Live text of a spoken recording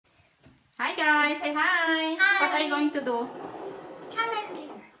Hi guys, say hi. Hi. What are you going to do?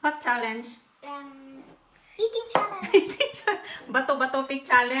 Challenging. What challenge? Eating challenge. Bato-bato pick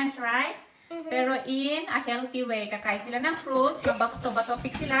challenge, right? Mhm. Pero in a healthy way. Kakain sila ng fruits, magbato-bato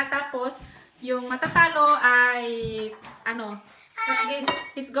pick sila, tapos yung matatalo ay, what's this?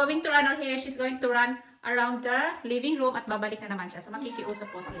 He's going to run or here, she's going to run around the living room at babalik na naman siya. So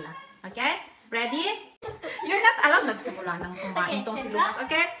makikiusap po sila. Okay? Ready? You're not allowed nagsimula ng kumain tong si Lucas.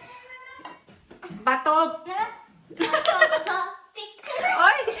 Okay? Bato. Bato-bato, pick.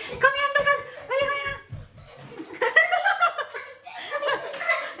 Oy! Come here, Lucas! Kaya, kaya!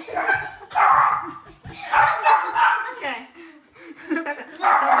 Okay. Lucas,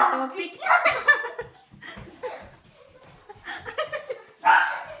 bato-bato, pick.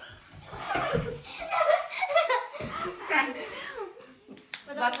 Okay.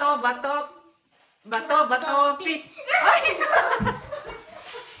 Bato-bato. Bato-bato, pick. Oy!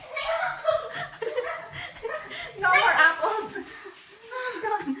 No more apples.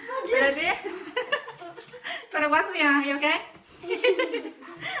 Ready? Gonna watch me, you okay?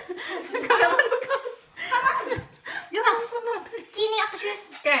 Come on, Lucas. Lucas, sini ako siya.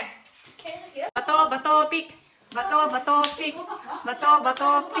 Okay. Bato, bato, pick. Bato, bato, pick. Bato,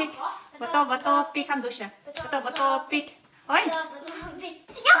 bato, pick. Bato, bato, pick. Hando siya. Bato, bato, pick. Oy! Bato-bato, pick.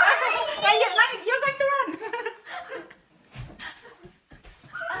 Hey, you're going to run.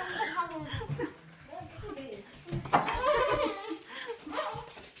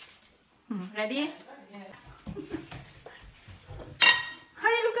 Ready?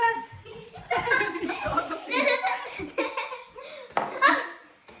 Hurry, Lucas.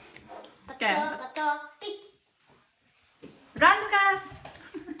 Okay. Bato-bato, pick. Run, Lucas!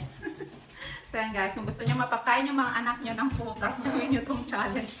 So yan guys, kung gusto nyo mapakain yung mga anak nyo ng putas, gawin nyo itong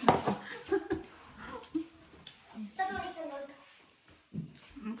challenge na to.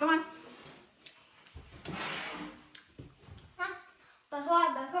 Come on.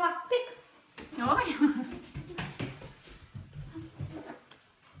 Bato-bato, pick. Okay.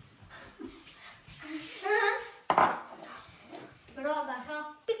 Bato-bato,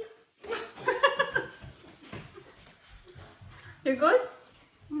 pick. You're good?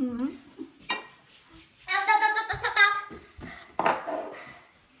 Mm-hmm.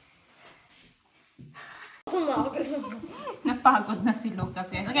 Napagod na si Lucas.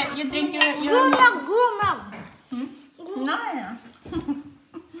 Yes. Okay, you drink your Gumag. No, yeah.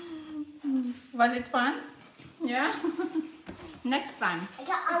 Was it fun? Yeah? Next time.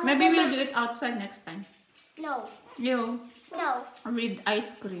 Maybe we'll do it outside next time. No. You No. with ice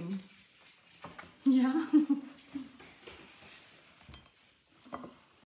cream. Yeah.